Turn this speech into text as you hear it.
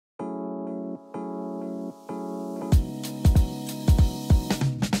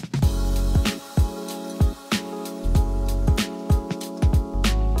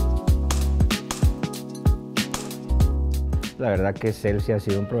La verdad que Celsia ha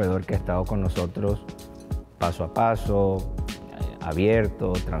sido un proveedor que ha estado con nosotros paso a paso,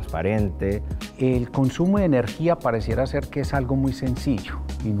 abierto, transparente. El consumo de energía pareciera ser que es algo muy sencillo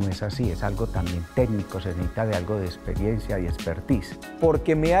y no es así, es algo también técnico, se necesita de algo de experiencia y expertise.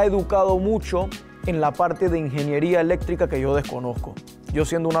 Porque me ha educado mucho en la parte de ingeniería eléctrica que yo desconozco. Yo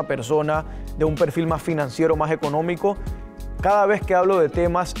siendo una persona de un perfil más financiero, más económico, cada vez que hablo de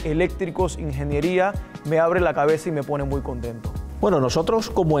temas eléctricos, ingeniería, me abre la cabeza y me pone muy contento. Bueno, nosotros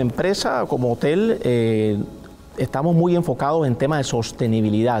como empresa, como hotel, estamos muy enfocados en temas de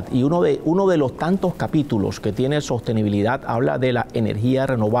sostenibilidad y uno de los tantos capítulos que tiene sostenibilidad habla de la energía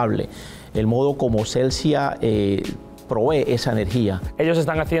renovable, el modo como Celsia provee esa energía. Ellos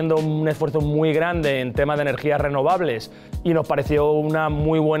están haciendo un esfuerzo muy grande en temas de energías renovables y nos pareció una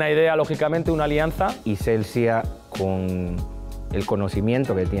muy buena idea, lógicamente, una alianza. Y Celsia, con el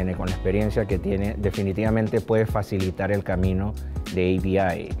conocimiento que tiene, con la experiencia que tiene, definitivamente puede facilitar el camino de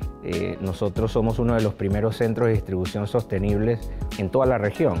ABI. Nosotros somos uno de los primeros centros de distribución sostenibles en toda la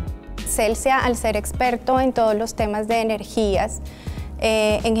región. Celsia, al ser experto en todos los temas de energías,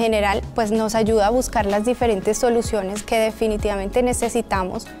 en general, pues nos ayuda a buscar las diferentes soluciones que definitivamente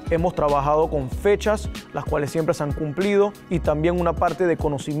necesitamos. Hemos trabajado con fechas, las cuales siempre se han cumplido, y también una parte de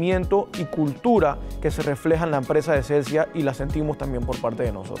conocimiento y cultura que se refleja en la empresa de Celsia y la sentimos también por parte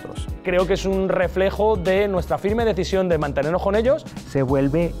de nosotros. Creo que es un reflejo de nuestra firme decisión de mantenernos con ellos. Se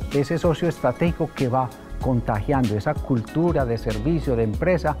vuelve ese socio estratégico que va contagiando esa cultura de servicio, de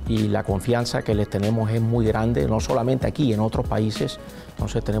empresa. Y la confianza que les tenemos es muy grande, no solamente aquí, en otros países.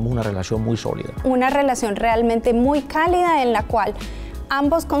 Entonces tenemos una relación muy sólida. Una relación realmente muy cálida en la cual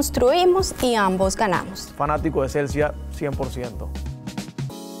ambos construimos y ambos ganamos. Fanático de Celsia 100%.